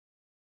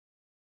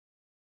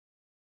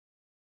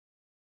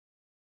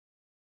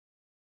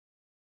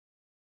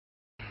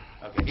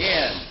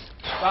Okay. In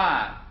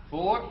 5,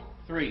 4,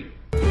 3.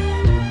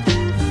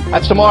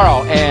 That's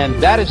tomorrow, and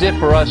that is it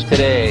for us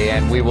today.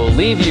 And we will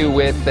leave you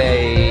with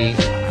a...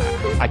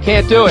 I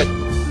can't do it.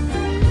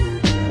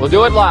 We'll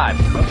do it live.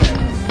 Okay.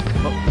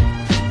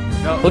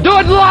 No. We'll do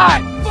it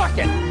live. Fuck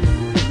it.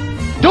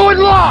 Do it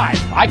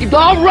live.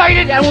 I'll write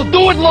it, and we'll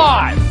do it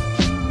live.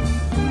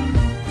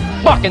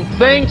 Fucking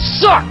thing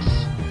sucks.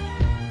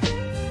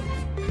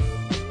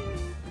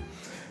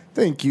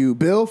 Thank you,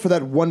 Bill, for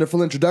that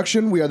wonderful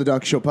introduction. We are the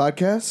Donkey Show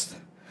Podcast.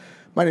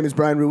 My name is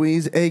Brian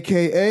Ruiz,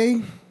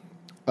 a.k.a.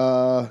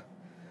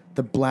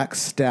 the Black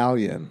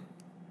Stallion.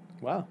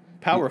 Wow.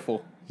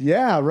 Powerful.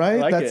 Yeah, right?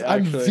 I like it,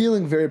 I'm actually.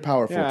 feeling very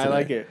powerful Yeah, today. I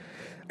like it.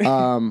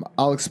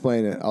 I'll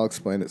explain it. I'll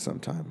explain it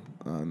sometime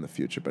in the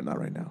future, but not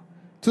right now.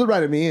 To the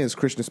right of me is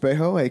Krishna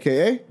Espejo,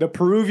 a.k.a. The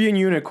Peruvian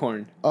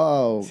unicorn.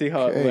 Oh, See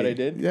what I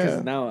did? Yeah.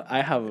 Because now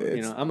I have,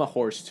 I'm a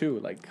horse too,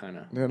 like kind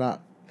of They're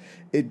not...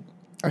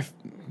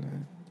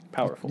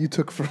 powerful. You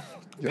took from...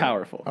 Yeah.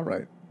 Powerful. All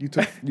right. You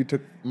took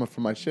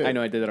from my shit. I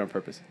know I did that on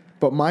purpose.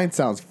 But mine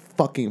sounds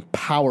fucking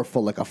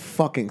powerful, like a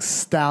fucking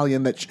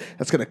stallion that's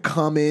gonna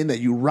come in, that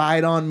you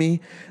ride on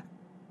me.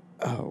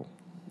 Oh,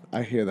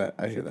 I hear that.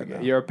 I hear that now.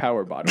 You're a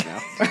power bottom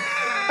now.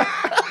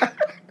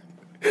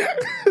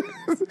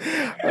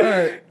 All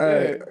right.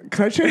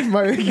 Can I change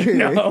my AKA?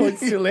 No, it's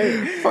too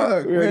late.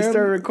 Fuck, We already man.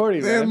 started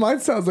recording, man. Mine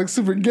sounds like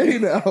super gay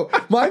now.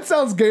 Mine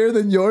sounds gayer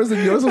than yours,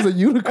 and yours was a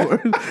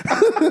unicorn. God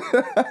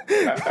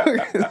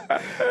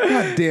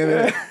damn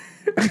it.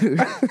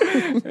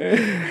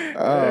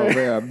 Oh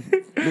man,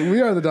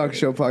 we are the Donkey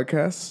Show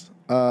Podcast.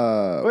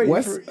 Wait,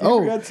 Wes. you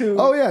forgot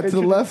to To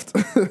the left,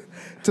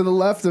 to the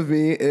left of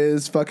me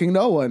is fucking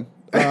no one.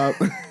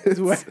 It's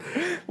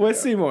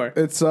Wes Seymour.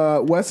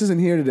 Wes isn't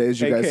here today,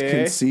 as you guys AKA?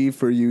 can see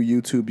for you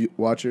YouTube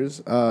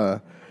watchers.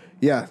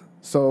 Yeah.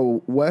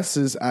 So Wes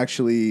is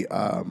actually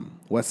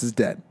Wes is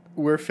dead.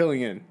 We're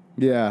filling in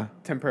Yeah.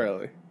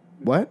 temporarily.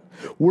 What?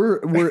 We're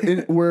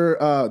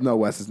no,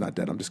 Wes is not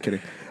dead. I'm just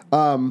kidding.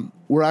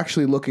 We're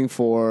actually looking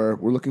for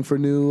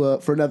new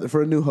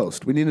for a new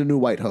host. We need a new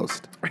white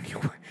host.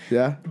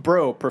 Yeah.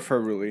 Bro,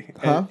 preferably.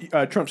 Huh?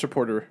 And, Trump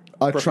supporter.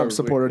 A Trump preferably.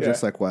 supporter, Yeah.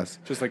 just like Wes.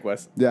 Just like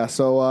Wes. Yeah.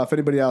 So if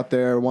anybody out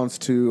there wants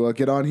to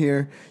get on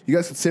here, you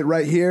guys can sit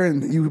right here,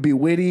 and you would be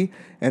witty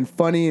and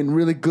funny and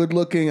really good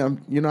looking.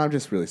 I'm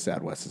just really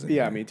sad Wes isn't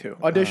Yeah, here. me too.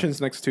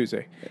 Auditions next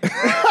Tuesday.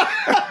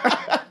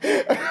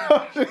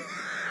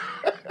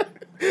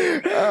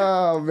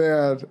 Oh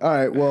man! All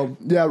right. Well,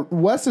 yeah.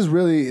 Wes is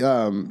really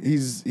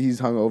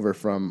he's hungover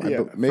from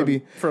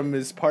maybe from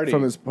his party.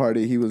 from his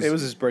party. It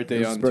was his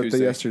birthday on Tuesday.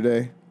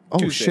 yesterday. Oh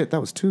Tuesday. shit!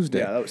 That was Tuesday.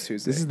 Yeah, that was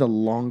Tuesday. This is the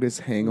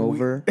longest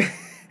hangover.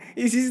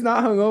 He's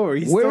not hungover.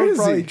 He's Where still is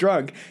probably he?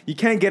 drunk. You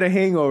can't get a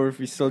hangover if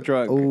you're still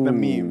drunk. Ooh. The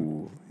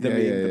meme.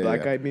 The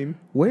black guy meme.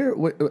 Where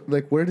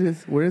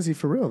is he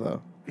for real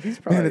though? He's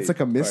probably it's like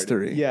a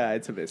mystery. party. Yeah,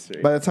 it's a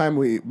mystery. By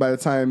the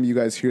time you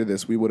guys hear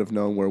this, we would have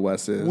known where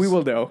Wes is. we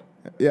will know.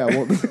 Yeah.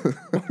 We'll,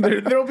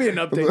 There'll be an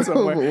update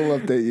somewhere. we'll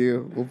update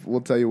you.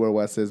 We'll tell you where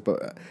Wes is,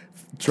 but.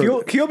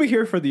 He'll be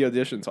here for the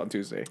auditions on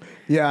Tuesday.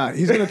 Yeah,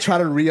 he's gonna try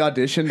to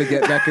re-audition to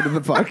get back into the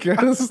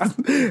podcast.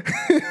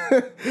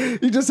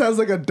 He just has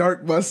like a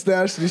dark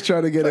mustache and he's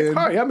trying to get in.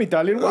 Hi, I'm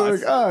Italian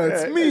Wes. Like,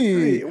 it's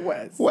me,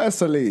 Wes.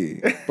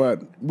 Wesley.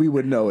 But we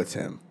would know it's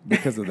him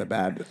because of the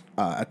bad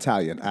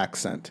Italian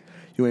accent.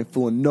 You ain't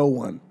fooling no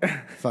one.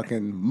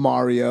 Fucking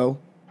Mario.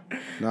 Know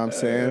what I'm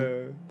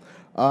saying?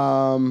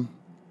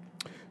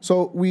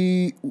 So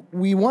we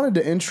wanted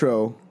to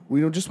intro.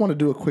 We just want to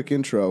do a quick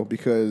intro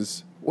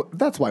because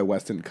that's why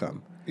Wes didn't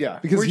come. Yeah,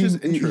 because we're just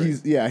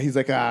introing. he's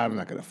like, I'm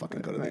not gonna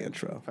fucking go to the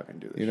intro. Fucking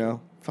do this. You know,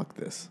 fuck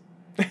this.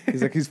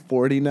 He's like, he's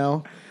 40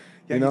 now.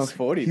 Yeah, you know? he's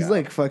 40 He's now.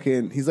 like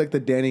fucking. He's like the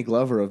Danny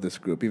Glover of this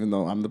group, even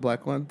though I'm the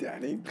black one.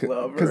 Danny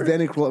Glover. Because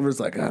Danny Glover's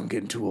like, I'm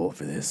getting too old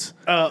for this.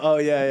 Oh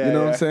yeah. You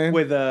know what I'm saying?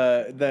 With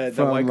the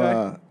white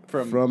guy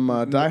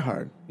from Die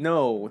Hard.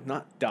 No,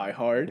 not Die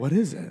Hard. What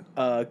is it?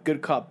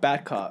 Good Cop,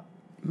 Bad Cop.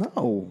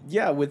 No,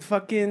 Yeah, with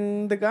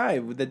fucking the guy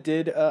that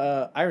did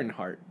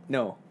Ironheart.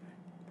 No.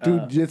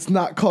 dude, it's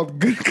not called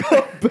Good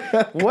Cop Bad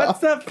Cop. What's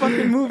that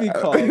fucking movie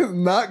called?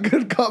 Not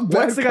Good Cop Bad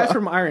What's the guy Cop.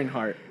 from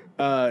Ironheart?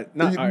 Not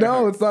Ironheart.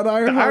 No, it's not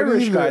Ironheart. The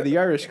Irish either. guy. The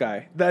Irish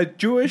guy. The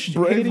Jewish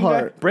hating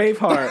guy. Braveheart.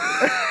 Braveheart.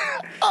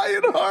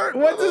 Ironheart.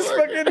 What's his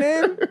fucking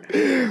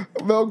name?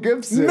 Mel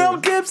Gibson. Mel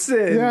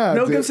Gibson. Yeah,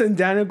 Mel dude. Gibson.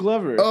 Daniel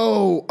Glover.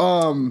 Oh,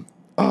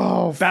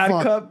 Bad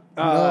fuck. Cop,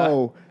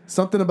 no,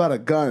 something about a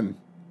gun.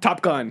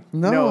 Top Gun.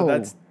 No,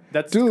 that's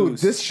dude.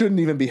 Goose. This shouldn't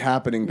even be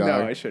happening, dog.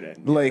 No, it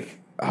shouldn't. Like,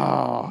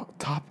 Top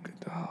Gun.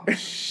 Oh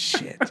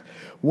shit.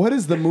 What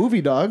is the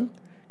movie, dog?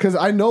 Because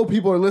I know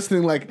people are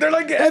listening. Like, They're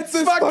like, it's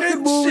this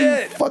fucking movie,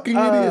 shit. fucking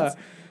idiots.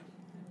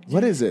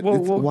 What is it?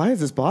 Why is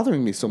this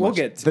bothering me so much?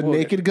 The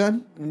Naked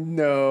Gun?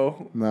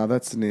 No. No,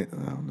 that's the.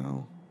 Oh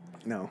no.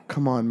 No.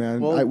 Come on, man.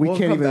 We'll We can't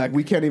come even. back.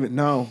 We can't even.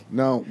 No,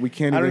 we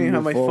can't. I don't even move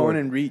have my forward. phone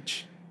in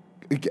reach.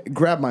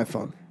 Grab my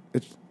phone.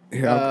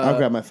 Here, I'll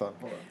grab my phone.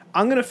 Hold on.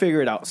 I'm going to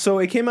figure it out. So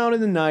it came out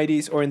in the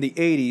 90s or in the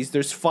 80s.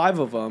 There's 5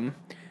 of them.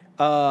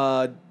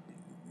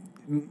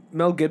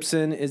 Mel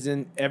Gibson is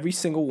in every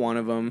single one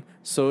of them.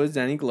 So is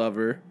Danny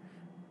Glover.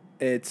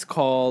 It's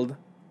called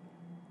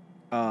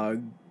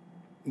Gun.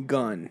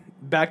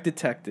 Back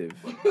Detective.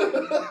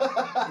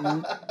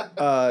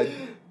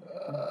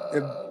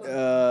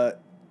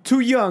 Too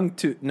Young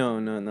to...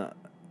 No.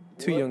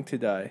 Too Young to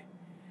Die.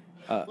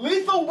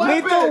 Lethal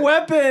Weapon. Lethal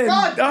Weapon.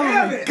 God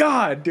damn my it.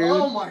 God, dude.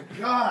 Oh my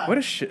God. What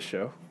a shit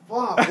show.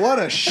 Fuck, what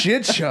a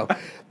shit show.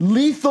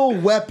 Lethal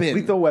Weapon.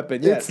 Lethal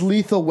Weapon, yes. It's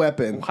Lethal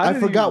Weapon. How I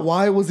did forgot you-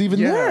 why it was even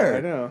Yeah, there. I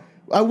know.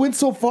 I went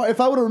so far. If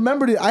I would have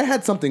remembered it, I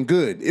had something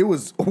good. It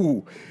was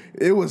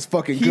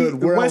fucking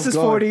good. Where I Wes was is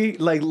going. 40,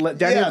 like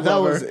Daniel that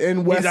Glover. was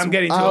in Wes. I'm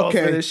getting too old for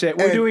this shit.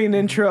 We're And doing an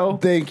intro.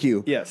 Thank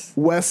you. Yes.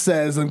 Wes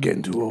says I'm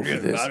getting too old for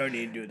this. I don't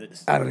need to do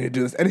this. I don't need to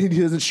do this, and he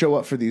doesn't show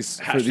up for these.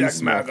 For Hashtag these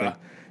small MAGA. things.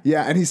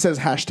 Yeah, and he says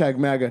hashtag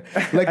MAGA.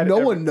 Like At no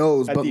every- one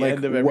knows, at but the like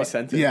end of every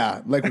sentence.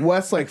 Yeah, like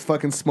Wes like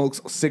fucking smokes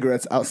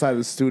cigarettes outside of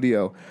the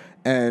studio,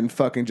 and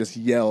fucking just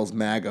yells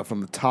MAGA from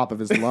the top of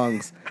his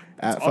lungs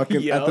at all he fucking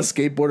at the yells?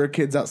 skateboarder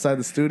kids outside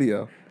the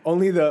studio.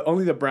 Only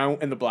the brown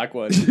and the black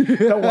ones.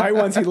 The white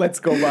ones he lets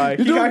go by.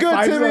 You're doing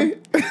good,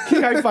 Timmy.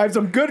 He high fives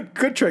them. Good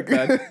trick,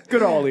 man.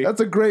 Good ollie. That's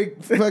a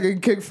great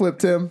fucking kickflip,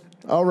 Tim.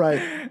 All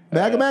right,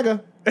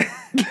 MAGA.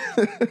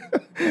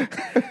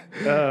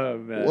 Oh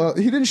man. Well,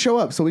 he didn't show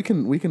up, so we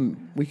can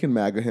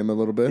MAGA him a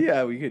little bit.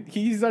 Yeah, we could.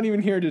 He's not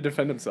even here to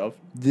defend himself.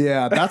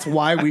 Yeah, that's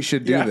why we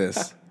should do Yeah.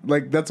 this.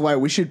 Like that's why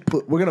we're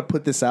gonna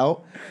put this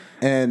out,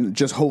 and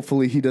just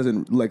hopefully he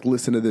doesn't like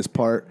listen to this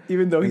part.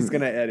 Even though he's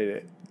gonna edit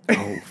it.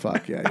 Oh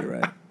fuck yeah, you're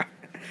right.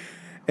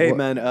 Hey What?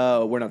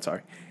 man, we're not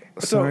sorry.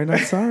 Sorry, not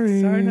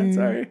sorry. Sorry, not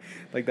sorry.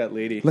 Like that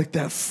lady. Like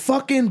that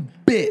fucking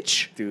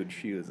bitch. Dude,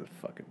 she was a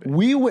fucking bitch.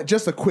 We went.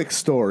 Just a quick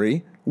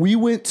story. We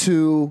went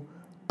to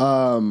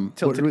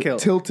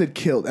Tilted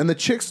Kilt, and the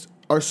chicks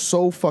are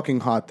so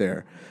fucking hot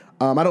there.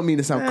 I don't mean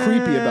to sound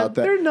creepy about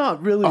that. They're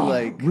not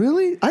really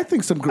Really? I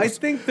think some I girls.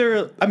 think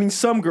they're. I mean,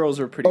 some girls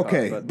are pretty.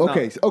 Okay, hot, but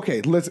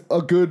okay. Let's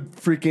a good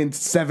freaking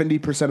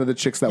 70% of the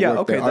chicks that Yeah, work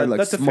okay, there are like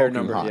that's a fair smoking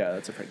number. hot. Yeah,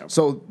 that's a fair number.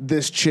 So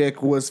this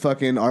chick was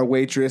fucking our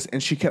waitress,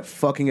 and she kept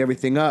fucking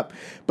everything up.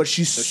 But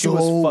she's so she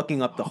was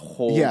fucking up the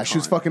whole. yeah, she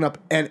was time. fucking up,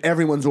 and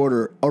everyone's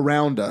order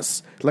around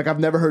us. Like I've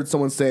never heard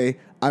someone say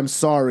 "I'm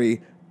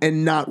sorry"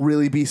 and not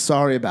really be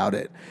sorry about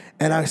it.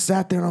 And I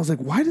sat there and I was like,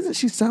 why doesn't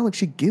she sound like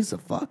she gives a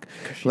fuck?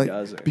 She like,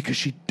 doesn't. Because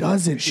she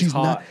doesn't. She's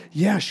hot. not.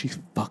 Yeah, she's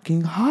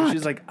fucking hot.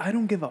 She's like, I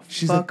don't give a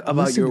She's fuck like,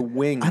 about "Listen, your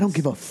wings. I don't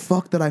give a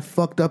fuck that I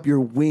fucked up your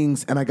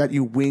wings and I got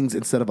you wings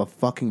instead of a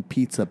fucking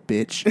pizza,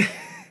 bitch.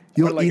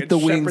 You'll like eat a the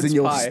wings shepherd's and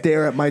you'll pie."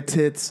 stare at my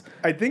tits.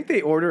 I think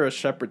they order a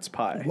shepherd's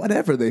pie.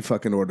 Whatever they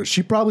fucking order.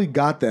 She probably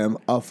got them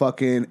a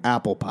fucking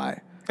apple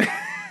pie.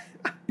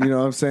 You know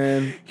what I'm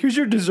saying? Here's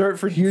your dessert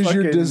for Here's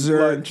your fucking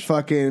dessert. lunch.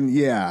 Fucking,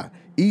 yeah.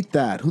 Eat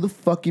that. Who the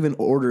fuck even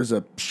orders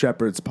a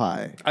shepherd's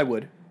pie? I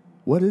would.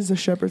 What is a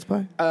shepherd's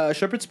pie?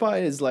 Shepherd's pie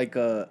is like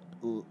I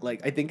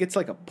think it's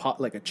like a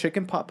pot, like a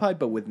chicken pot pie,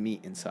 but with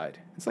meat inside.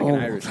 It's like an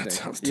Irish that thing.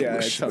 sounds Yeah, it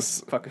delicious.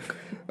 sounds fucking.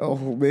 Oh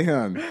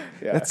man,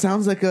 Yeah. that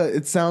sounds like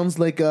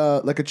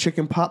a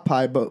chicken pot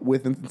pie, but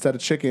with instead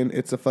of chicken,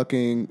 it's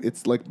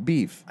like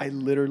beef. I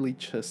literally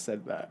just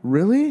said that.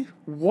 Really,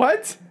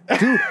 What?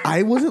 dude?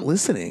 I wasn't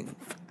listening.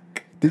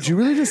 Did you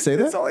really just say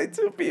There's that? only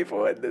two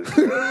people in this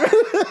room.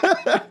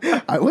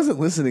 I wasn't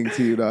listening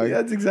to you, dog.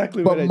 That's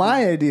exactly what But I my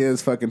did. idea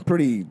is fucking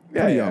pretty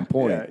on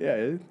point.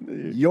 Yeah.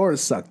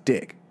 Yours suck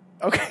dick.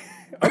 Okay.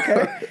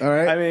 Okay. All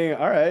right. I mean,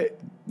 all right.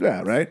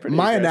 Yeah, right. pretty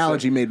My aggressive.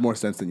 analogy made more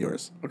sense than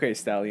yours. Okay,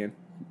 Stallion.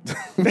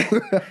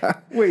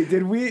 Wait,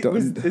 did we?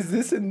 Is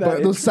this in that?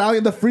 But those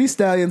stallion, the free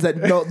stallions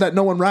that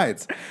no one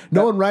rides.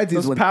 No one rides these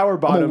those ones. power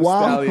bottom I'm a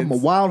wild, stallions. I'm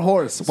a wild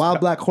horse, wild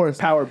black horse.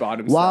 Power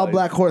bottom wild stallions.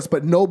 black horse,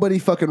 but nobody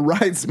fucking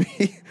rides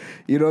me.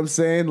 You know what I'm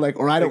saying? Like,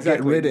 or I don't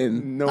Exactly. get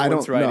ridden. No I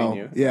one's don't riding know.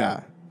 you.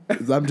 Yeah,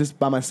 'Cause I'm just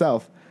by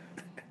myself.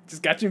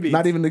 Just catching beats.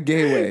 Not even the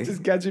gay way.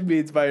 Just catching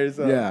beats by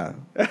yourself.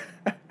 Yeah.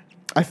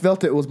 I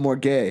felt it was more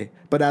gay,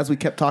 but as we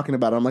kept talking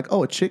about it, I'm like,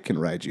 oh, a chick can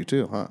ride you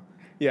too, huh?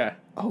 Yeah.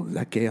 Oh, is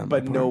that gay on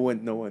But my no part?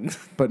 one.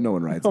 But no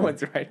one rides No me.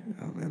 one's right.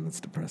 Oh man, that's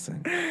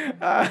depressing.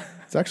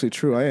 It's actually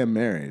true. I am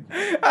married.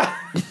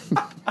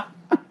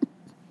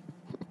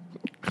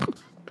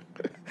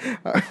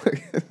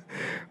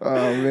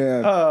 Oh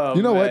man. Oh,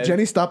 you know what? man.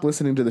 Jenny stopped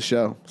listening to the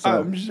show.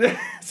 So,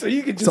 So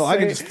you could just. so I say-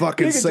 can just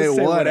fucking you can say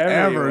just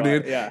whatever, you want.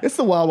 dude. Yeah. It's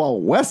the Wild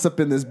Wild West up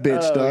in this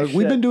bitch, Oh, dog.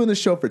 We've shit. been doing this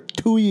show for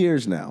 2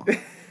 years now.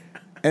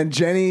 And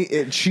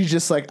Jenny, she's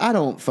just like, I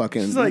don't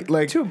fucking She's like,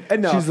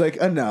 enough. She's like,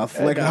 enough.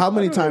 Like, Enough. how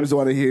many I don't times do I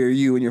want to hear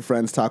you and your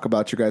friends talk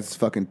about your guys'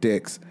 fucking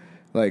dicks?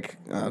 Like,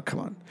 oh, come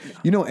on.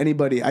 You know,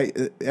 anybody?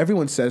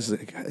 Everyone says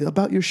like,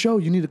 about your show,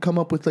 you need to come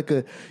up with like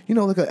an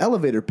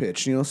elevator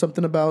pitch. You know,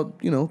 something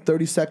about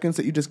 30 seconds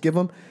that you just give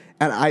them.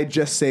 And I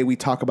just say we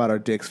talk about our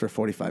dicks for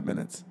 45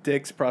 minutes.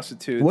 Dicks,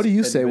 prostitutes. What do you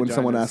and say when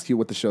someone vaginas. asks you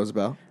what the show's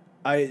about?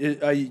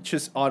 I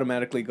just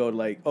automatically go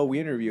like, oh, we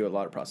interview a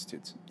lot of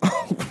prostitutes.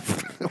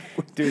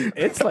 Dude,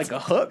 it's like a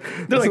hook.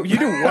 They're like, you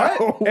do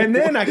what? And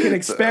then I can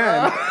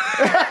expand.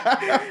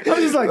 I'm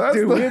just like,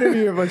 dude, we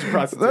interview a bunch of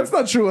prostitutes. That's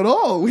not true at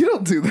all. We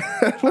don't do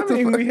that. I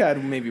mean, we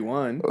had maybe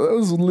one. It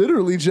was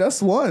literally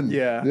just one.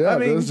 Yeah. Yeah, I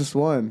mean, it was just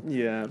one.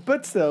 Yeah,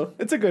 but still,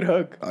 it's a good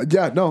hook.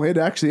 Yeah, no, it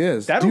actually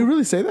is. Do you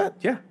really say that?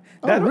 Yeah.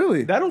 Oh,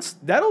 really? That'll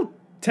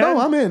No,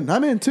 I'm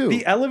in too.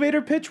 The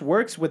elevator pitch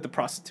works with the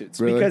prostitutes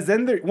Really? because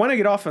then when I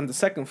get off on the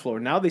second floor,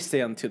 now they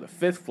stay on to the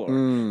fifth floor.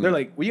 They're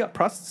like, "We got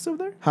prostitutes over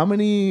there." How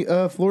many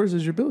floors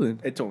is your building?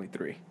 It's only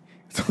 3,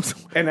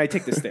 and I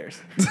take the stairs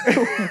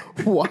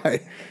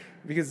Why?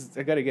 because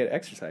I got to get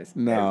exercise.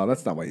 No,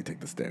 that's not why you take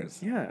the stairs.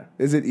 Yeah.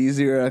 Is it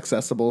easier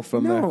accessible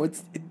from there? No,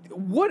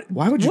 what?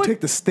 Why would you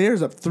take the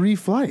stairs up 3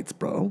 flights,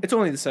 bro? It's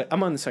only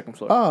I'm on the second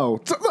floor. Oh,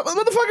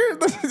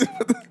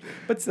 motherfucker!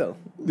 But still,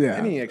 Yeah.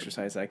 any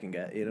exercise I can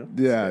get, you know.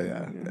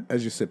 yeah.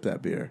 As you sip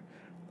that beer,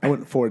 I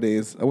went 4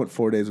 days. I went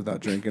 4 days without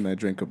drinking. I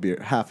drink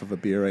half of a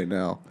beer right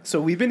now. So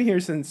we've been here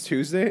since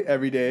Tuesday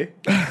every day,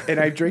 and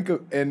I drink a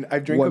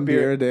One beer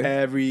beer a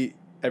day?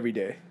 every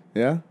day.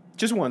 Yeah.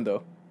 Just one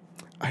though.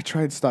 I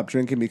tried to stop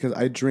drinking because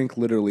I drink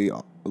literally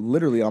almost.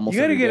 You got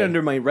to every get day.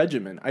 under my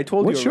regimen. I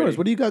told What's you already. yours?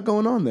 What do you got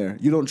going on there?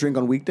 You don't drink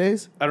on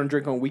weekdays? I don't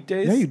drink on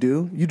weekdays. Yeah, you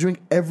do. You drink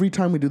every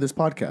time we do this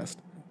podcast.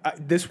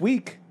 This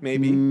week,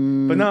 maybe,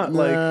 but not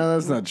like. Nah,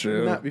 that's not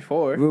true. Not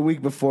before. The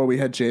week before we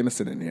had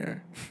Jameson in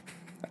here.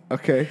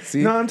 Okay,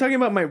 see? No, I'm talking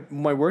about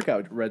my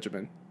workout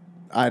regimen.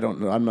 I don't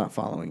know. I'm not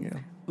following you.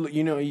 Look,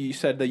 you know, you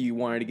said that you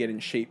wanted to get in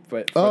shape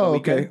for the Oh,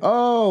 weekend. okay.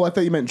 Oh, I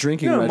thought you meant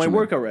drinking No, my regimen.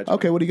 workout regimen.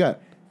 Okay, what do you got?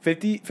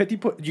 50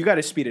 you got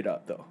to speed it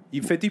up though.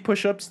 You 50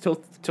 push-ups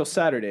till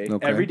Saturday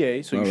Okay. every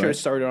day. So you All should right. have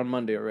started on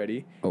Monday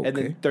already. Okay. And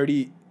then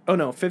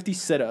 50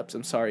 sit-ups,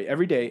 I'm sorry,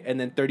 every day, and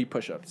then 30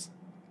 push-ups.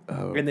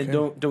 Oh, And then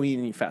okay. don't eat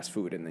any fast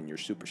food, and then you're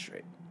super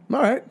straight.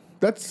 All right.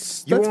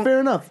 That's You won't- fair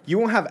enough. You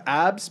won't have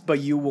abs, but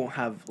you won't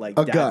have like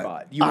A dad gut.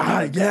 bod. You won't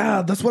have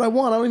Yeah, that's what I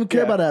want. I don't even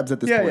care Yeah. about abs at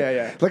this Yeah, point.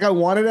 yeah. Like I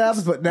wanted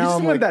abs, but now just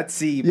I'm want like that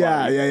C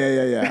Yeah, body.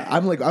 yeah.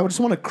 I'm like I just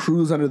want to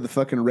cruise under the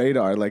fucking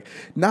radar. Like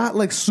not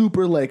like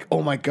super like,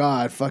 oh my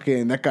god,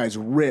 fucking that guy's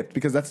ripped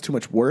because that's too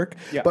much work.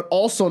 Yeah. But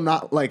also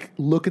not like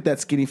look at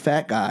that skinny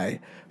fat guy.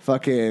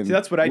 Fucking See,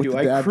 that's what I with do. the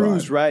I dad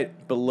cruise bod.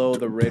 right below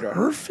the radar.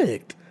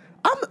 Perfect.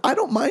 I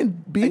don't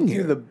mind I being do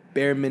here. the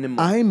bare minimum.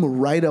 I'm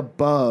right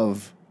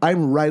above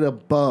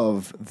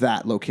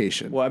that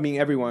location. Well, I mean,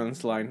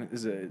 everyone's line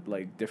is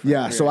like different.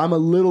 Yeah, so I'm a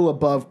little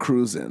above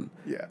cruising.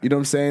 Yeah. You know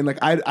what I'm saying? Like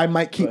I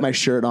might keep my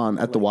shirt on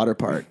at the water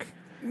park.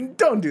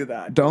 Don't do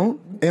that. Don't?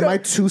 Am I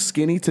too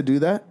skinny to do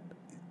that?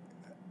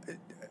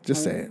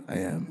 Just say it. I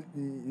am.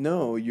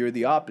 No, you're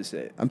the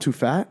opposite. I'm too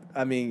fat?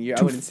 I mean,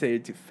 I wouldn't say you're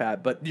too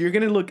fat, but you're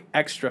gonna look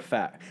extra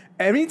fat.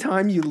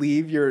 Anytime you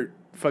leave your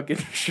fucking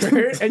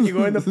shirt and you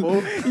go in the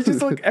pool, you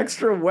just look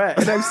extra wet.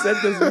 And I've said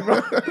this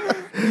before.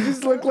 You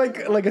just look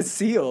like a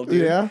seal,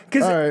 dude. Yeah?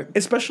 Because Alright.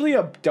 especially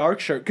a dark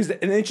shirt,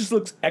 and it just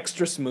looks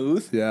extra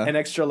smooth. Yeah. And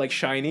extra like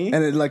shiny.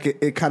 And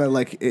it kind of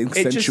like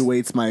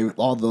accentuates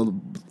all the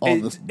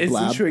It blab.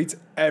 accentuates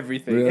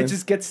everything. Really? It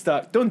just gets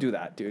stuck. Don't do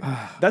that, dude.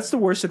 That's the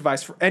worst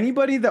advice for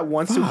anybody that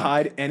wants to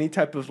hide any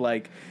type of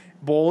like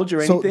bulge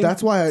or So anything.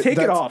 that's why take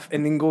it off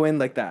and then go in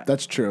like that.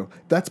 That's true.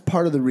 That's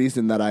part of the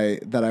reason that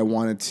I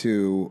wanted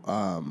to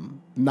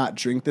not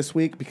drink this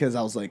week, because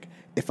I was like,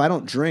 if I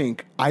don't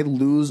drink, I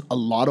lose a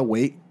lot of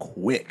weight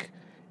quick.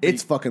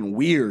 It's fucking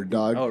weird,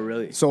 dog. Oh,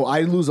 really? So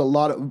I lose a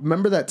lot of.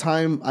 Remember that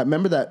time? I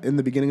remember that in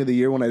the beginning of the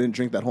year when I didn't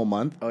drink that whole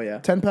month. Oh, yeah?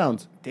 10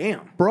 pounds, Damn.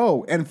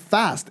 bro, and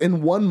fast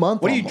in 1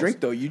 month. What do you almost. drink,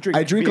 though? You drink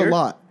I drink beer? a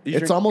lot. You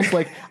It's drink- almost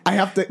like I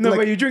have to. No, like,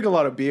 but you drink a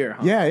lot of beer,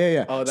 huh?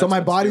 yeah. Oh, that's So my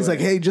what's body's doing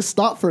like, it. hey, just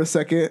stop for a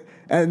second,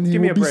 and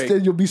Give me a break.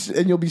 you'll be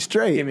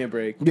straight. Give me a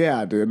break.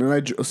 Yeah, dude.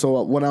 And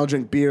so when I'll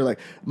drink beer, like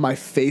my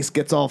face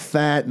gets all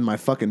fat and my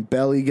fucking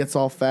belly gets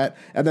all fat,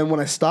 and then when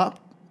I stop,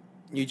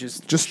 You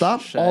just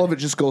stop, shed. all of it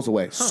just goes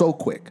away so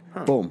quick.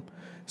 Boom.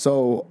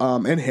 So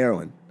and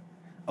heroin.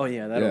 Oh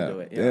yeah, that'll do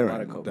it. Yeah, heroin, a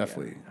lot of coke.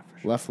 definitely. Yeah, for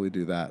sure. Definitely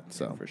do that.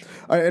 So, for sure.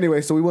 all right. Anyway,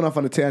 so we went off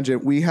on a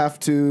tangent. We have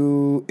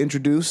to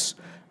introduce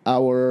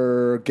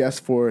our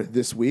guest for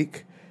this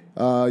week.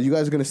 You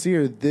guys are going to see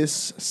her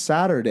this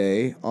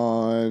Saturday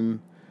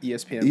on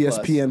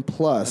ESPN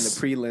Plus.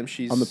 On the prelim,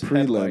 she's on the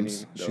prelims.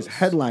 headlining She's those.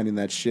 headlining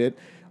that shit.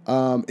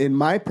 In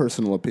my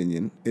personal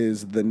opinion,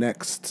 is the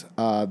next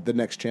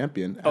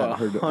champion at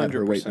her weight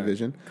 100%.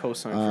 division.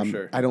 Co-sign for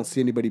sure. I don't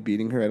see anybody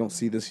beating her. I don't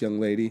see this young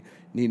lady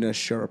Nina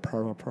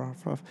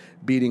Sharapova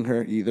beating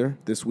her either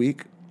this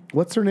week.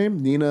 What's her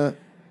name? Nina.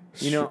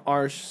 You know,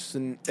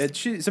 Arson.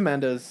 She's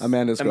Amanda's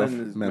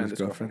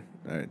girlfriend.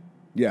 All right.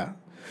 Yeah.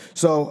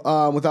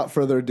 So without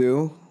further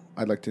ado,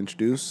 I'd like to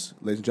introduce,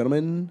 ladies and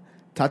gentlemen,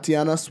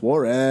 Tatiana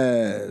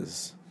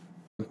Suarez.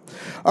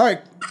 All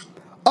right.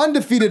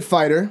 Undefeated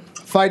fighter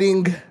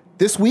fighting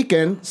this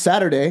weekend,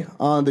 Saturday,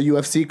 on the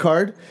UFC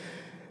card.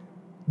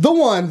 The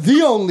one,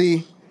 the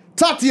only,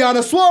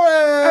 Tatiana Suarez.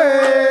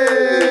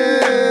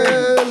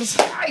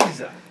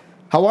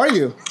 How are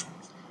you?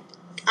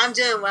 I'm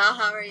doing well.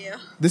 How are you?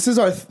 This is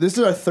our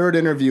third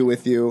interview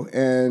with you,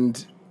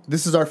 and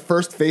this is our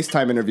first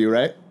FaceTime interview,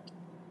 right?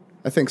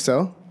 I think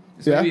so.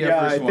 So maybe Yeah,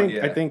 our I first one,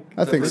 think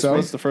I think this so.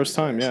 was the first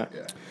time. Yeah.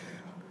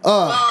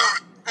 Well,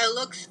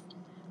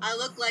 I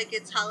look like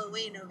it's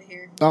Halloween over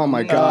here. Oh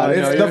my God!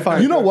 no, It's you're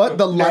fine. you know what?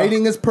 The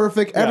lighting is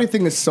perfect. Yeah.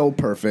 Everything is so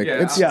perfect.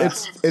 Yeah,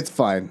 It's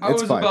fine. I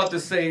It's was fine. about to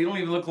say, you don't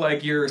even look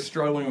like you're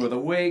struggling with a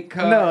weight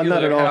cut. No, you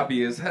not look at all.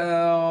 happy as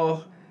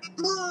hell.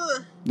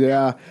 Ugh.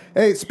 Yeah.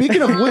 Hey,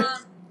 speaking of which,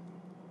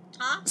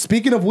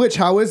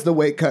 Huh? how is the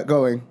weight cut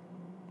going?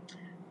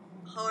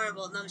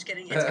 Horrible. No, I'm just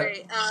kidding. It's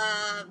great.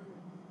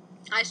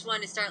 I just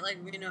wanted to start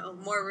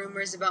more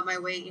rumors about my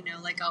weight.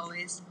 Like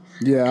always.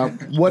 Yeah.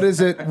 What is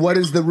it? What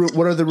are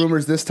the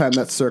rumors this time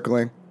that's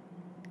circling?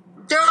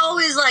 They're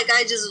always like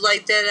I just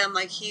like that. I'm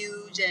like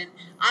huge, and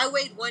I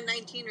weighed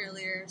 119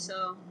 earlier.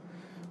 So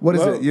What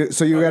is Whoa. it? You Oh,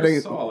 got you're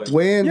to solid.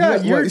 weigh in.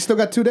 Yeah, You still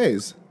got 2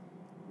 days.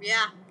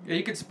 yeah. Yeah,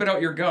 you can spit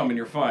out your gum and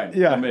you're fine.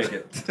 Yeah. You'll make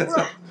it.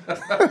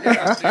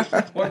 Yeah, see,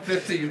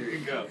 115, there you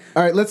go.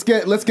 All right, let's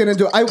get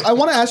into it. I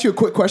want to ask you a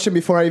quick question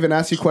before I even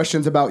ask you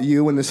questions about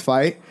you in this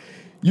fight.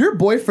 Your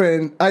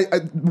boyfriend,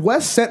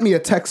 Wes sent me a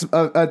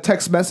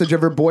text message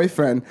of her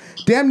boyfriend,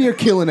 damn near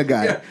killing a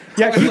guy.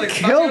 Yeah, I was he like,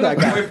 killed that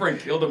guy. boyfriend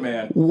killed a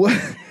man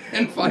What?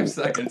 in 5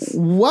 seconds.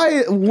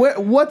 Why?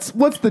 What's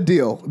the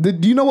deal? Do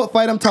you know what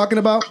fight I'm talking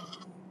about?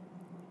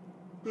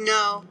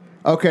 No.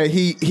 Okay,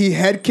 he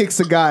head kicks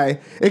a guy.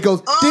 It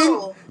goes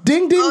Oh.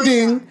 ding, ding, ding, Oh,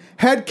 ding. yeah.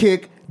 Head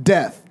kick,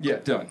 death. Yeah,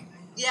 done.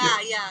 Yeah.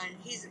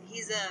 He's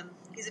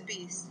a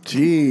beast.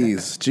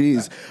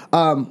 Jeez.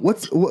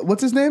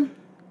 What's his name?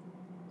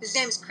 His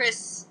name's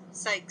Chris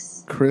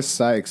Sykes. Chris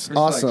Sykes. Chris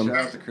Awesome. Sykes.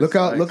 Shout out to Chris Look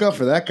Sykes. out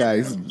for that guy.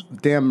 He's a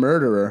damn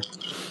murderer.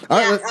 All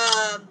right.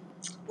 Yeah.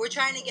 We're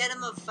trying to get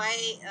him a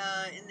fight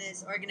in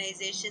this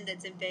organization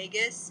that's in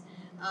Vegas.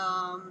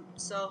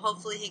 So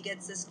hopefully he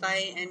gets this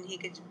fight and he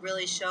could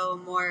really show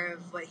more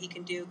of what he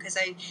can do because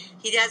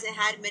he hasn't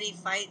had many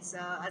fights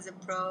as a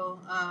pro.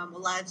 A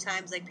lot of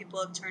times, like people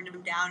have turned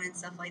him down and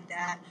stuff like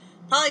that.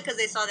 Probably because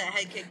they saw that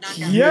head kick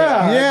knockout.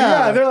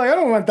 Yeah. They're like, I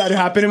don't want that to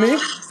happen to me.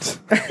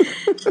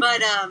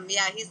 But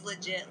yeah, he's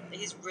legit.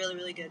 He's really,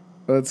 really good.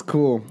 That's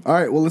cool. All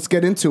right. Well, let's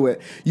get into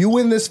it. You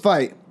win this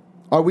fight.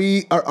 Are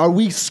we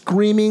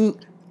screaming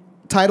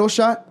title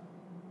shot?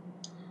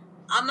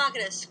 I'm not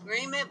gonna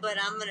scream it, but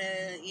I'm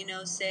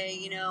gonna, say,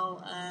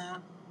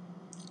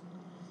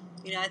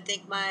 I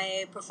think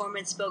my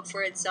performance spoke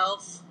for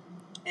itself,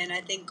 and I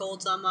think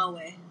gold's on my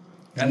way.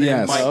 And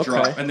then Yes. mic Okay.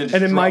 drop. And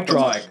then mic the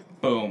drop. mic.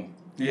 Boom.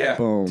 Yeah.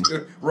 Boom.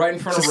 Right in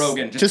front of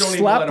Rogan. just don't slap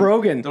even let him,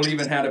 Rogan. Don't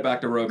even hand it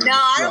back to Rogan. No,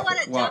 Just I don't drop want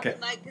it. to Walk drop it.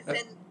 the mic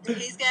because then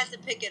he's gonna have to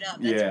pick it up.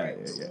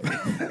 That's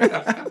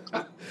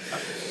Yeah.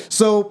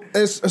 So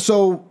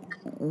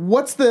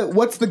what's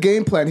the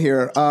game plan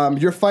here?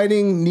 You're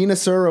fighting Nina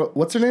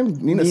what's her name?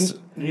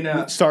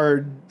 Nina.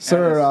 Started.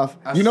 Sararov.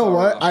 You know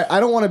what? Sararov. I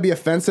don't want to be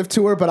offensive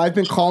to her, but I've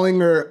been calling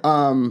her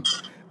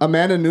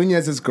Amanda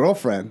Nunez's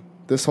girlfriend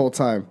this whole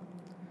time.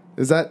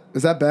 Is that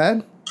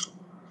bad?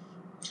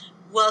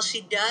 Well,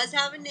 she does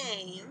have a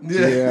name.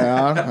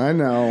 Yeah, I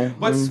know.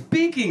 But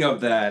speaking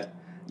of that,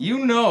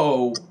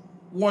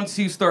 once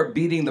you start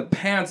beating the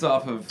pants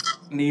off of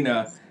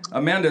Nina,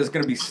 Amanda is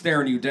going to be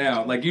staring you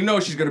down. Like,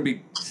 she's going to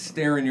be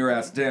staring your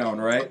ass down,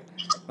 right?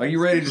 Are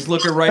you ready to just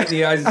look her right in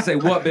the eyes and say,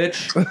 what,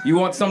 bitch? You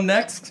want some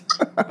next?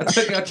 I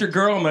took out your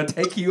girl. I'm going to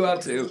take you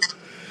out, too.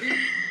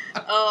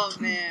 Oh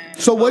man.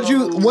 So what'd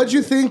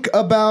you think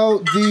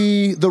about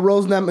the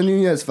Rose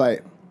Nunez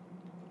fight?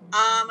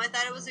 I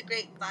thought it was a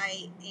great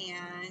fight,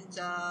 and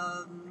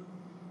yeah,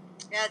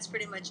 that's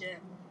pretty much it.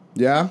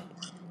 Yeah.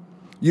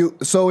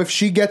 So if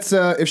she's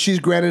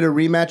granted a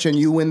rematch and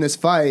you win this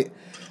fight,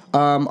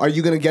 are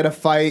you gonna get a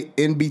fight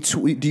in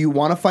between? Do you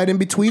want to fight in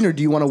between, or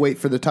do you want to wait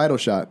for the title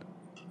shot?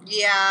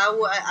 Yeah,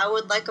 I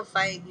would like a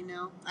fight.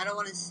 I don't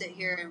want to sit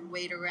here and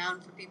wait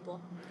around for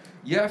people.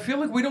 Yeah, I feel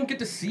like we don't get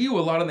to see you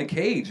a lot in the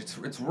cage.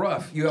 It's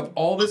rough. You have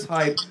all this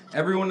hype.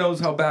 Everyone knows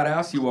how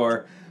badass you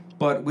are,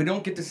 but we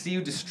don't get to see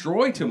you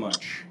destroy too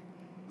much.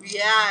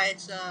 Yeah,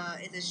 it's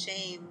a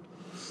shame.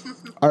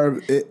 Or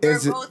For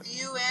is it? both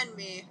you and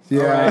me.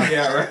 Yeah,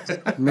 Yeah,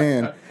 right.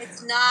 man.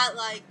 It's not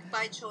like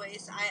by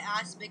choice. I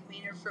asked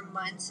McMeaner for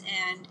months,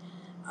 and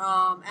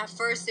at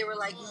first they were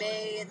like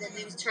May, and then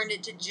they turned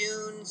it to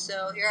June.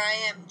 So here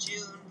I am,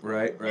 June.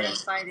 Right. And I'm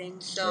fighting.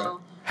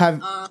 So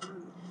Have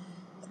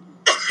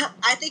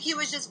I think he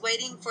was just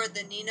waiting for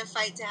the Nina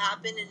fight to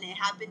happen, and it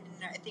happened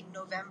in I think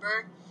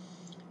November.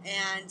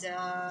 And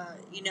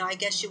I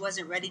guess she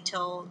wasn't ready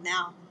till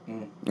now.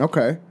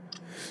 okay.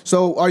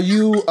 So are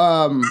you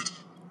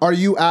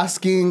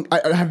asking?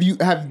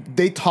 Have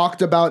they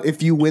talked about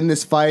if you win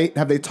this fight?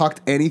 Have they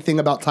talked anything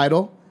about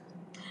title?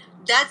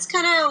 That's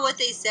kind of what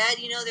they said.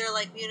 They're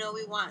like,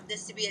 we want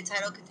this to be a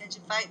title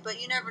contention fight,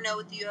 but you never know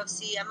with the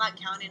UFC. I'm not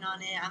counting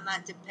on it. I'm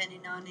not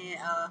depending on it.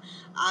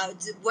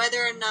 Whether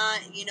or not,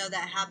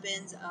 that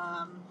happens,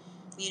 I'm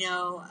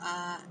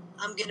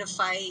going to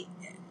fight.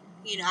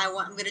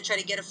 I'm going to try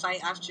to get a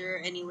fight after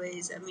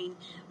anyways. I mean,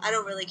 I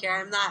don't really care.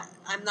 I'm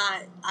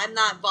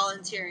not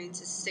volunteering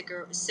to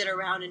sit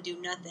around and do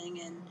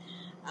nothing. And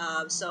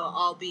So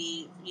I'll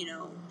be,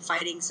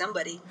 fighting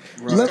somebody.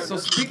 Right. So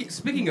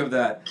speaking of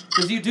that,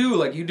 because you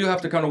do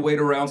have to kind of wait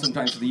around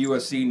sometimes for the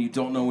UFC, and you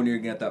don't know when you're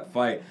gonna get that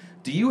fight.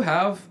 Do you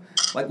have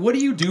what do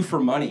you do for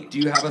money? Do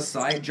you have a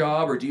side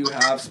job, or do you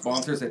have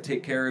sponsors that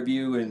take care of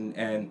you and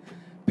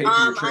pay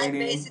for your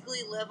training? I basically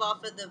live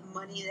off of the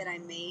money that I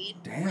made.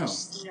 Damn. Which,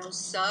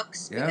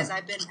 sucks because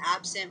I've been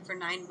absent for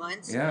 9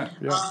 months. Yeah.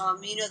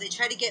 They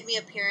try to get me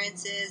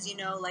appearances,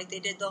 like they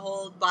did the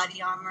whole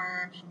body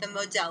armor, the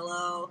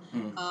Modelo,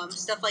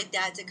 stuff like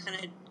that to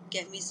kind of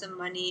get me some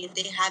money.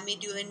 They had me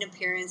doing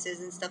appearances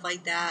and stuff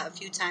like that a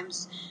few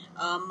times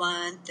a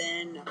month.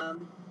 And,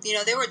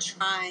 they were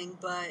trying,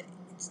 but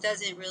it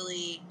doesn't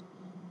really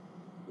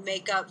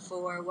make up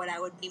for what I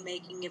would be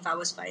making if I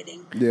was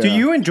fighting. Yeah. Do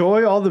you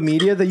enjoy all the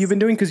media that you've been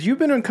doing? Because you've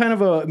been on kind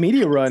of a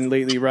media run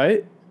lately,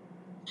 right?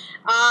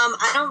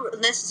 I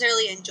don't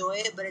necessarily enjoy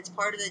it, but it's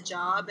part of the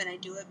job, and I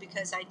do it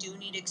because I do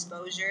need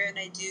exposure, and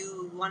I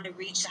do want to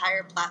reach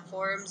higher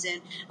platforms,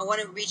 and I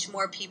want to reach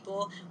more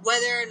people,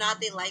 whether or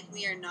not they like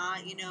me or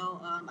not.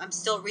 I'm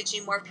still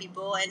reaching more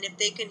people, and if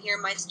they can hear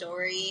my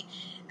story,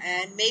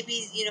 and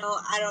maybe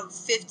out of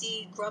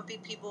 50 grumpy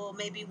people,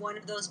 maybe one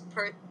of those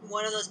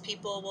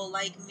people will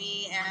like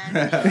me.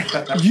 And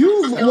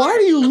why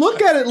do you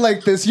look at it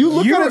like this? You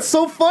look at it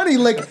so funny.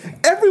 Like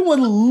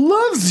everyone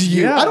loves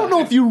you. Yeah. I don't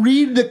know if you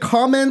read the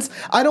comments.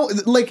 I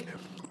don't like.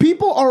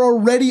 People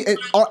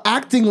are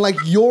acting like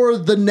you're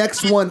the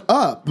next one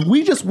up.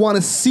 We just want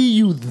to see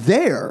you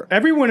there.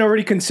 Everyone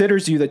already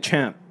considers you the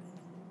champ.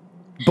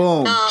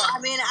 Boom.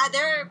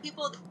 There are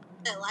people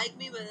that like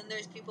me, but then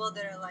there's people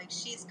that are like,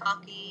 she's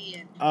cocky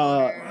and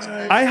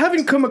I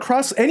haven't come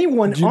across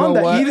anyone on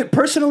that either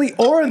personally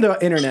or on the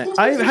internet.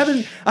 I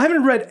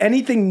haven't read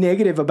anything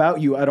negative about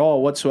you at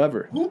all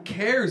whatsoever. Who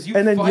cares? You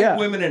fight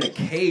women in a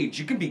cage.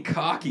 You can be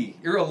cocky.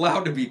 You're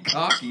allowed to be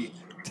cocky.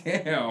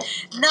 Damn.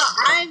 No,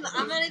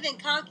 I'm not even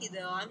cocky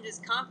though. I'm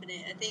just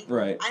confident. I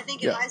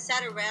think if I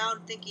sat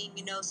around thinking,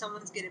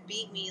 someone's gonna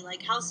beat me,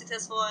 like how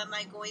successful am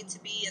I going to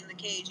be in the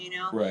cage?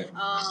 Right.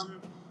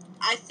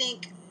 I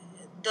think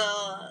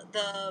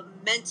the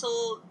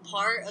mental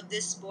part of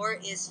this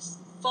sport is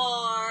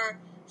far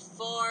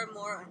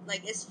more,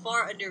 it's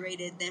far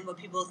underrated than what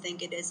people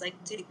think it is. Like,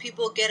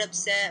 people get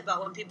upset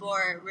about when people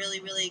are really,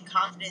 really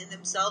confident in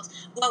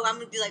themselves. Well, I'm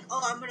going to be like,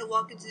 I'm going to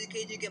walk into the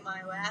cage and get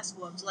my ass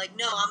whooped. Like,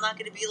 no, I'm not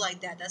going to be like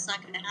that. That's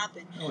not going to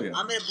happen. Oh, yeah.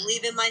 I'm going to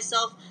believe in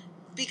myself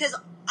because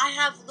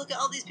look at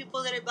all these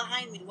people that are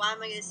behind me. Why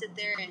am I going to sit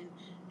there and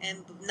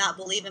not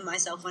believe in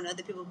myself when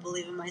other people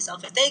believe in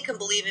myself? If they can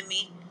believe in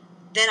me,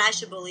 then I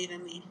should believe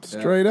in me.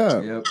 Straight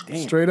up. Yep.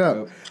 Straight up.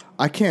 Yep.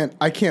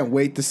 I can't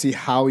wait to see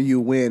how you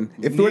win.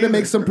 If we're gonna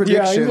make some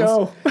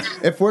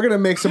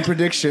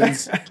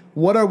predictions,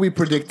 what are we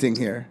predicting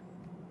here?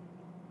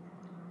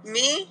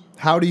 Me?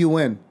 How do you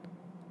win?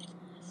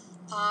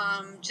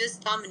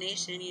 Just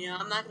domination.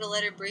 I'm not gonna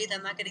let her breathe.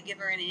 I'm not gonna give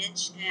her an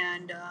inch,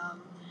 and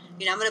I'm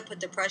gonna put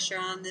the pressure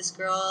on this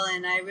girl.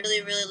 And I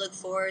really, really look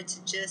forward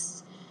to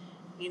just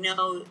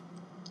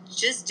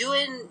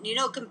doing,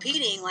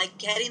 competing, like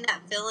getting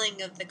that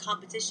feeling of the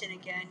competition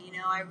again.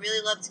 I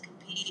really love to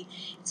compete.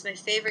 It's my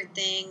favorite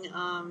thing.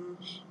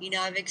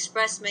 I've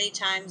expressed many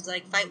times,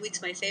 like, fight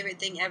week's my favorite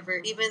thing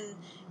ever. Even,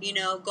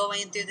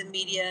 going through the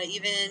media,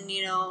 even,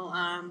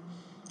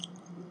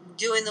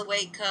 doing the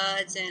weight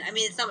cuts. And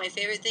it's not my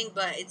favorite thing,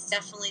 but it's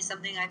definitely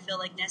something I feel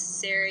like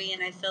necessary.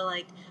 And I feel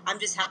like I'm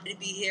just happy to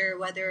be here,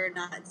 whether or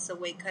not it's a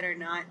weight cut or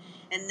not.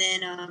 And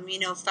then,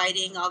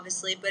 fighting,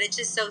 obviously. But it's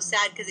just so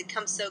sad because it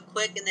comes so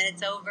quick and then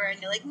it's over.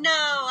 And you're like, no,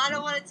 I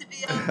don't want it to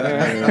be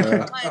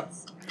over.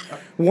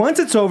 Once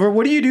it's over,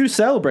 what do you do to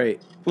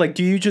celebrate? Like,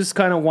 do you just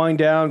kind of wind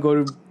down,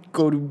 go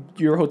to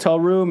your hotel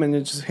room and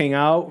then just hang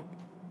out?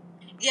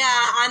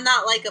 Yeah, I'm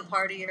not like a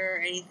partier or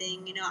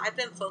anything. I've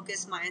been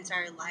focused my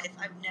entire life.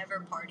 I've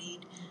never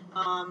partied.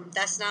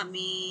 That's not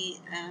me.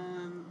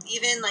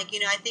 Even,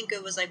 I think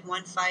it was,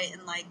 one fight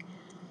in,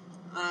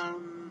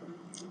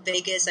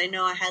 Vegas. I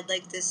know I had,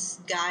 this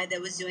guy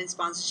that was doing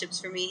sponsorships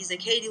for me. He's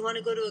like, hey, do you want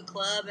to go to a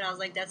club? And I was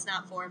like, that's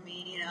not for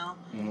me,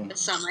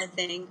 That's not my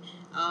thing.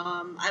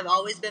 I've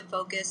always been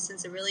focused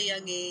since a really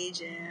young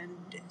age, and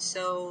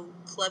so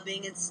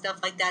clubbing and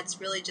stuff like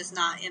that's really just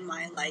not in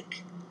my,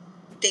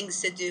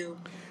 things to do.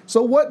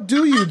 So what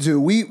do you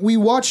do? We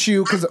watch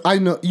you because I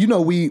know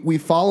we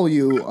follow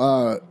you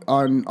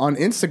on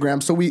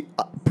Instagram. So we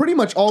pretty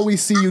much all we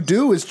see you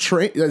do is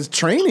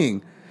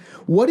training.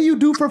 What do you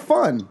do for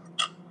fun?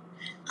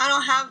 I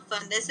don't have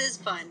fun. This is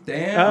fun.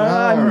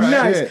 Damn.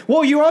 Nice. Shit.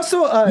 Well, you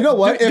also you know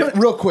what?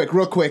 Real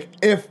quick.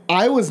 If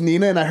I was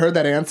Nina and I heard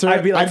that answer,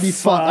 I'd be like,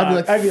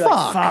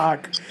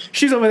 fuck.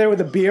 She's over there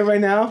with a beer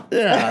right now.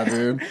 Yeah,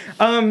 dude.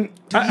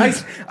 I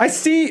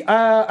see you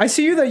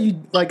that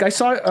you I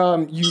saw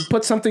you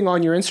put something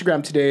on your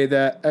Instagram today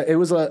that it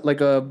was a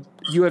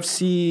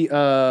UFC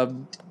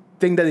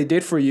thing that they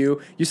did for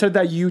you. You said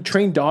that you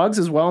train dogs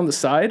as well on the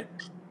side.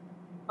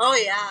 Oh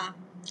yeah.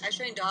 I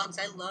train dogs.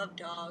 I love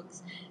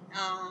dogs.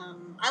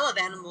 I love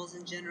animals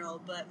in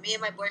general, but me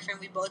and my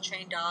boyfriend, we both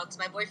train dogs.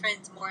 My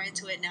boyfriend's more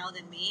into it now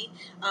than me.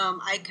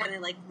 I kind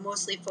of like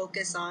mostly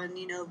focus on,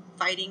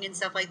 fighting and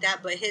stuff like that,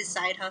 but his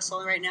side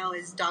hustle right now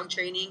is dog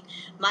training.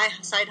 My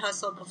side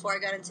hustle before I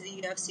got into the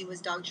UFC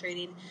was dog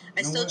training.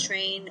 I still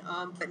train,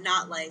 but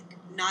not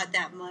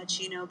that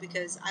much,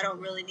 because I don't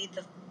really need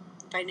the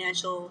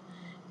financial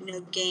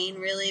gain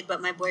really,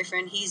 but my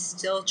boyfriend, he's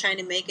still trying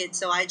to make it,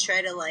 so I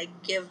try to like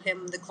give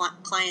him the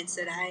clients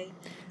that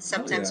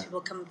sometimes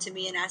people come to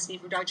me and ask me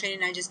for dog training,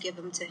 and I just give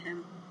them to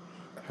him.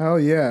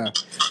 Hell yeah.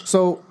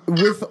 So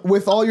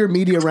with all your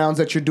media rounds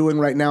that you're doing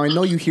right now, I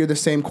know you hear the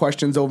same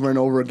questions over and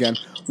over again.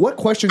 What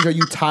questions are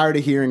you tired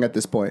of hearing at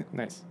this point?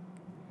 Nice.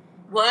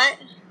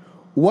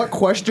 What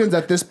questions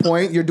at this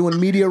point? You're doing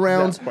media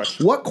rounds.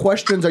 What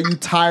questions are you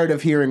tired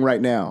of hearing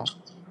right now?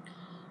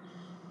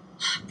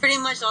 Pretty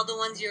much all the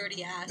ones you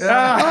already asked.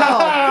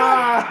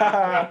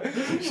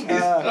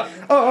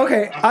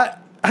 Okay.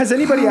 Has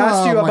anybody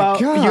asked you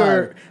about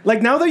your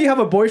now that you have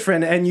a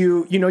boyfriend and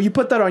you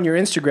put that on your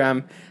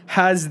Instagram?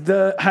 Has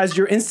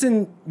your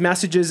instant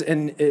messages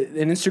in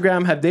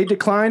Instagram, have they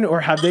declined or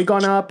have they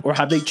gone up or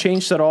have they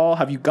changed at all?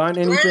 Have you gotten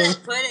anything? Where did I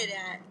put it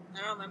at? I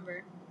don't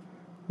remember.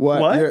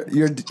 What?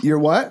 Your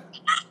what?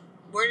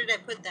 Where did I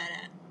put that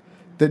at?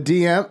 The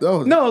DM?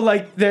 Oh no,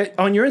 like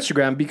on your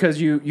Instagram,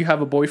 because you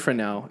have a boyfriend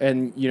now,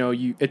 and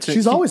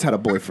she's always had a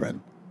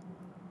boyfriend.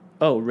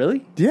 Oh,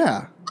 really?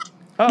 Yeah.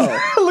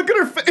 Oh, look at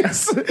her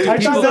face. I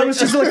thought that was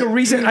just like a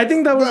recent. I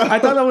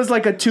thought that was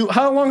like a 2.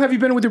 How long have you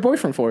been with your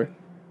boyfriend for?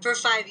 For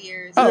 5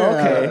 years. Oh,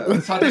 okay.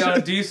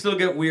 Tatiana, do you still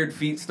get weird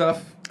feet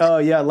stuff? Oh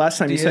yeah, last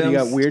time you said you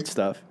got DMs? weird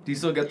stuff. Do you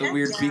still get the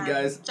weird feet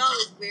guys? It's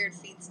always weird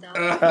feet stuff.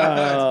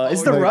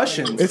 It's the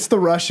Russians. It's the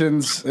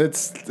Russians.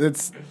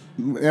 It's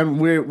and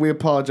we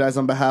apologize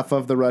on behalf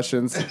of the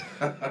Russians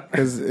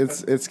because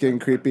it's getting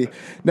creepy.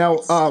 Now,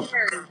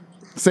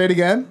 say it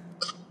again.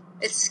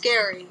 It's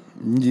scary.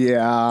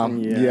 Yeah,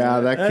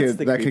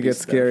 that could get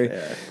scary.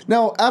 Stuff, yeah.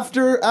 Now,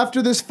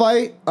 after this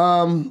fight,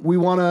 we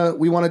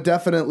wanna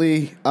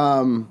definitely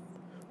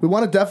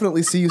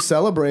see you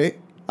celebrate.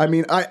 I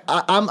mean,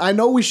 I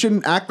know we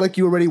shouldn't act like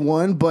you already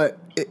won, but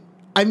it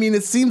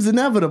seems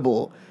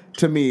inevitable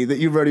to me that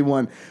you've already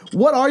won.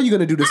 What are you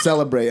gonna do to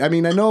celebrate? I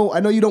mean, I know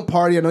you don't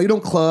party, I know you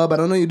don't club, I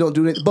don't know you don't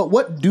do anything, but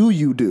what do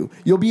you do?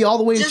 You'll be all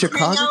the way in Chicago.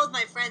 Just hang out with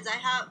my friends. I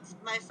have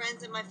my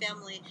friends and my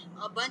family.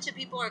 A bunch of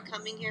people are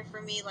coming here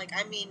for me. Like,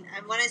 I mean,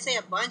 and when I say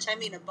a bunch, I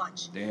mean a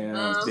bunch.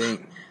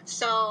 Damn.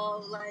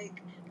 So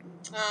like,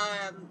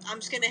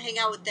 I'm just gonna hang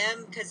out with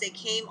them because they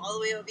came all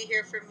the way over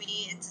here for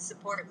me and to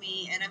support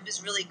me, and I'm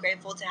just really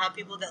grateful to have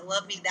people that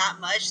love me that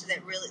much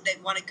that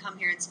want to come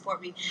here and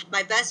support me.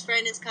 My best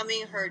friend is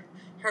coming. Her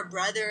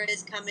brother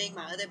is coming.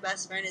 My other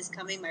best friend is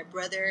coming. My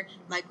brother,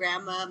 my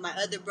grandma, my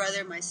other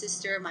brother, my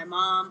sister, my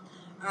mom.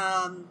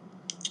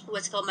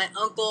 My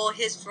uncle,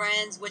 his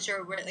friends, which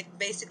are like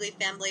basically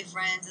family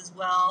friends as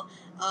well.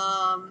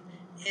 And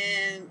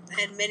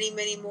many,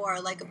 many more.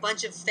 Like a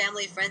bunch of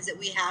family friends that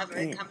we have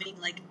are coming.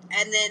 Like,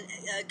 and then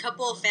a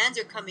couple of fans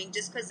are coming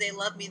just because they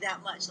love me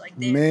that much. Like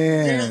they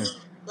literally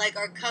like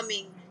are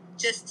coming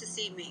just to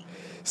see me.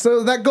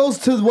 So that goes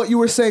to what you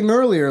were saying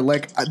earlier.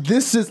 Like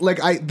this is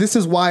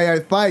why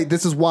I fight.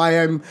 This is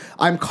why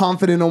I'm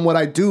confident on what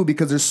I do,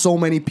 because there's so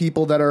many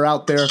people that are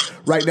out there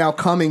right now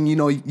coming.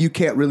 You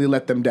can't really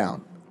let them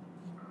down.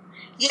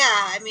 Yeah,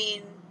 I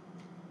mean,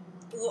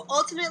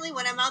 ultimately,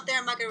 when I'm out there,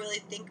 I'm not gonna really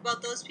think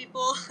about those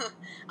people.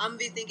 I'm gonna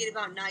be thinking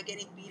about not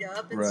getting beat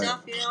up and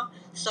stuff,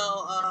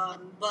 So,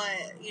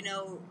 but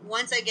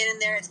once I get in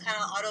there, it's kind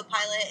of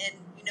autopilot, and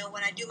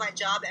when I do my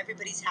job,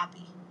 everybody's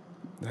happy.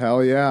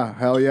 Hell yeah.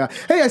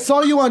 Hey, I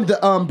saw you on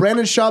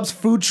Brandon Schaub's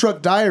Food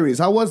Truck Diaries.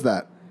 How was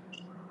that?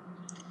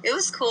 It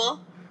was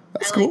cool.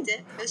 That's I cool. liked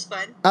it. It was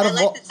fun. I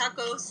liked the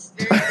tacos.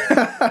 Very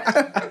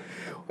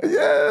good.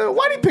 Yeah.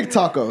 Why do you pick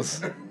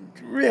tacos?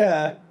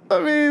 Yeah. I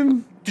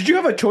mean, did you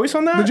have a choice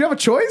on that? Did you have a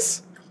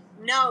choice?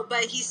 No,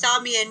 but he saw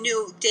me and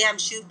knew, damn,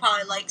 she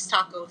probably likes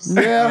tacos.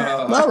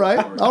 Yeah. All right.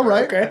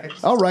 Okay.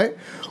 All right.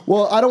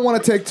 Well, I don't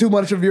want to take too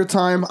much of your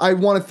time. I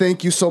want to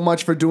thank you so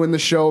much for doing the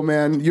show,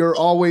 man. You're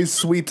always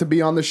sweet to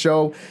be on the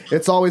show.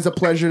 It's always a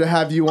pleasure to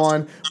have you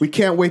on. We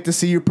can't wait to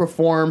see you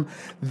perform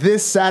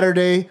this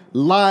Saturday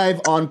live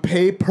on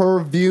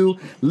pay-per-view.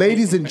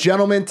 Ladies and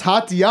gentlemen,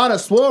 Tatiana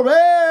Suarez.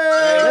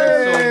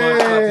 Thank you so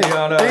much,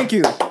 Tatiana. Thank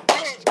you.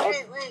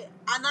 Wait.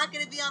 I'm not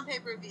going to be on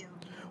pay-per-view.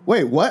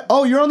 Wait, what?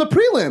 Oh, you're on the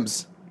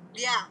prelims.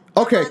 Yeah.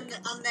 Okay.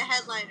 I'm the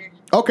headliner.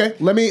 Okay,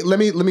 let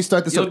me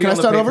start this up. Can I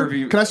start over?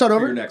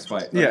 Your next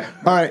fight. Yeah.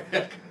 All right.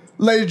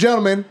 Ladies and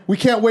gentlemen, we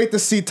can't wait to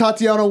see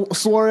Tatiana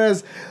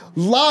Suarez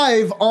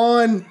live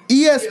on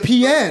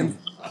ESPN.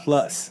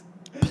 Plus.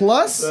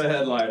 The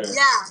headliner.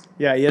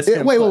 Yeah. Yeah,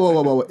 ESPN. Wait.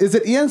 Is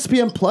it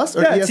ESPN Plus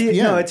or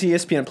ESPN? No, it's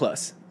ESPN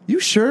Plus.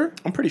 You sure?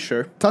 I'm pretty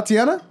sure.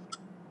 Tatiana?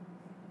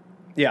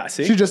 Yeah,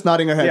 see? She's just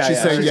nodding her head. She's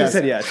saying she yes.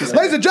 said yeah. She said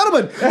Ladies and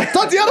gentlemen,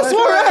 Tatiana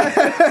Suarez!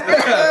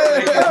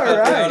 All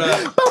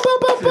right.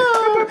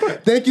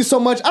 Thank you you so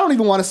much. I don't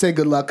even want to say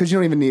good luck because you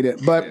don't even need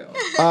it. But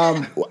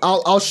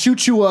I'll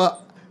shoot you a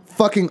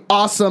fucking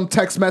awesome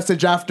text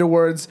message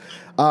afterwards,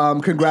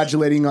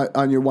 congratulating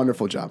on your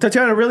wonderful job.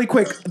 Tatiana, really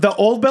quick, the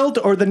old belt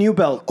or the new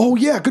belt? Oh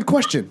yeah, good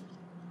question.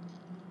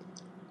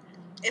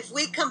 If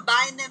we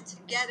combine them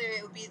together,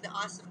 it would be the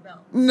awesome belt.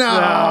 No.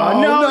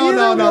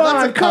 either That's a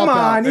one. Come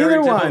cop-out. on, Very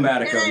either one.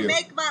 diplomatic Can of I you.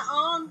 make my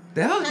own?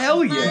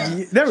 Hell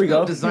yeah. There we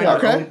go. Design our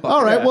Okay. own fucking-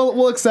 All right. Yeah.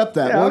 We'll accept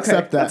that. Yeah, we'll okay.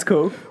 accept that. That's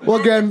cool.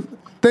 Well, again,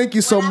 thank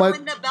you so When much. I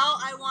win the belt,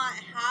 I want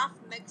half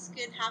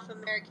Mexican, half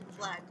American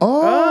flag.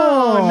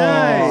 Oh,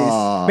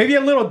 nice. Maybe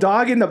a little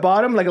dog in the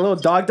bottom, like a little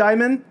dog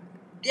diamond.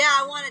 Yeah,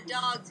 I want a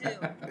dog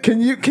too. Can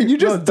you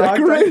just No, dog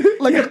decorate tag? it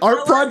like an I art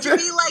want project? it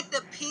to be like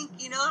the pink.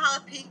 You know how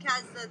pink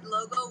has the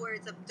logo where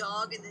it's a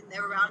dog and then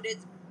around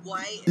it's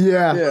white. And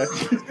Yeah.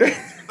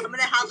 I'm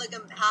gonna have like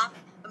a half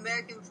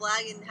American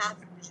flag and half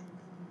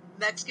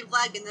Mexican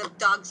flag, and the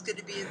dog's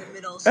gonna be in the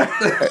middle. So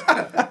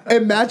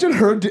Imagine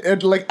her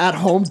like at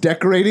home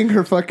decorating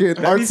her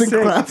fucking arts and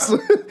sick. crafts,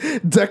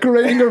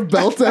 decorating her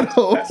belt at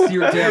home. See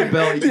your damn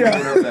belt. You can do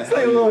whatever the It's like a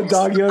hell you little want.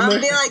 doggy on I'm there.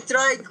 gonna be like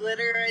throwing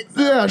glitter and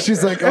stuff. Yeah,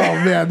 she's like, oh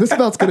man, this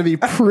belt's gonna be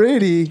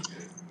pretty.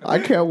 I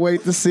can't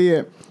wait to see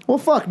it. Well,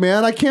 fuck,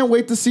 man, I can't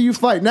wait to see you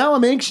fight. Now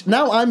I'm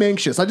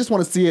anxious. I just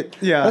want to see it.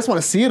 Yeah. I just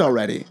want to see it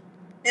already.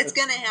 It's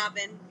gonna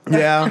happen.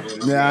 Yeah,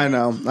 I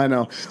know.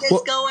 It's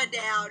Well, going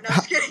down. No,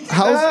 I'm kidding.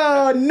 how's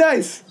Oh,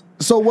 nice.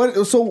 so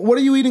what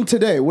are you eating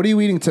today? What are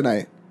you eating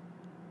tonight?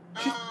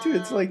 Dude,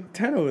 it's like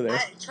 10 over there.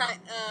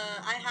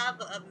 I have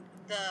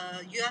the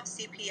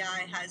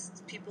UFCPI has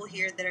people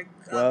here that are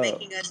Whoa.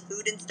 making us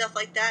food and stuff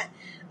like that.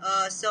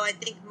 So I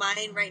think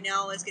mine right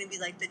now is gonna be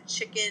like the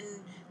chicken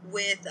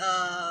with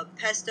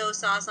pesto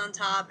sauce on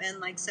top and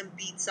like some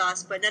beet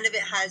sauce, but none of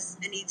it has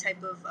any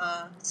type of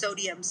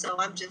sodium. So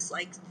I'm just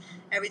like,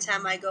 every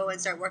time I go and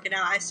start working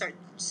out, I start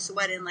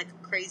sweating like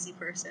a crazy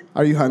person.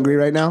 Are you hungry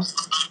right now?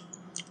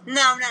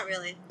 No, I'm not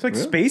really. It's like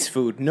space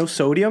food, no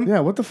sodium. Yeah.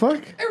 What the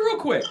fuck? Hey, real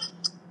quick.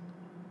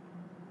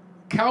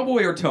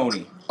 Cowboy or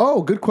Tony?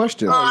 Oh, good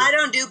question. Oh, I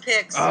don't do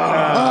picks.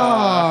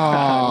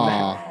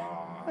 Ah.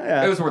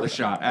 Yeah. It was worth a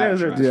shot. It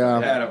was worth a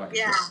Yeah.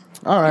 Yeah.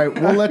 All right,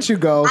 we'll let you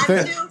go.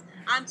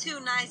 I'm too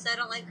nice. I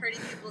don't like hurting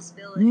people's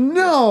feelings.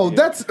 No,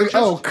 that's come just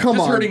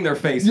on. hurting their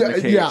face. Yeah, in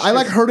the cage. yeah. I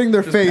like hurting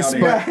their Just face,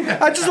 pounding but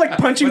it. I just like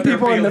punching But their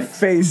people in the feelings.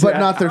 face. but yeah.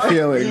 not their The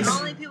feelings.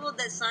 only people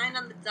that sign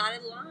on the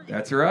dotted line.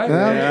 That's right.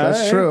 Yeah, Yeah,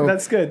 that's true.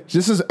 That's good.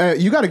 This is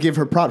you got to give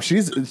her props.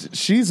 She's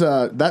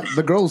that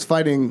the girl who's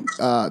fighting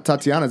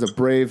Tatiana is a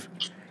brave.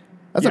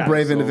 That's Yeah, a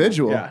brave so-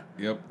 individual. Yeah.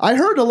 Yep. I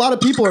heard a lot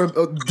of people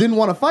didn't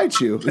want to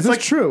fight you. Is this like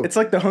true? It's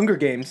like the Hunger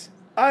Games.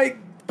 I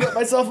put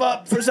myself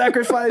up for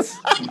sacrifice.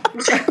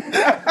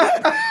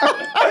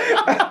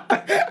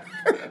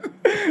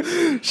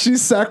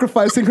 She's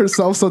sacrificing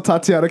herself so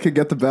Tatiana can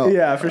get the belt.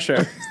 Yeah, for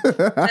sure.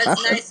 That's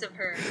nice of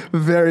her.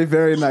 Very,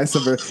 very nice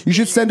of her. You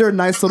should send her a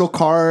nice little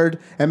card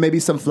and maybe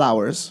some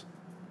flowers.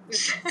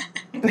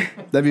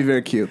 That'd be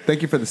very cute.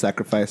 Thank you for the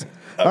sacrifice.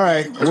 All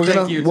right, we'll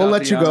let you go.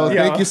 Tatiana.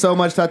 Thank you so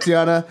much,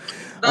 Tatiana.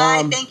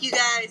 Bye. Thank you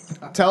guys.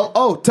 Tell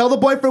the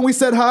boyfriend we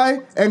said hi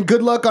and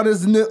good luck on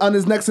his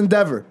next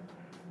endeavor.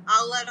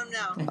 I'll let them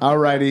know. All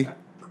righty.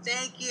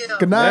 Thank you.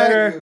 Good night.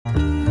 Later.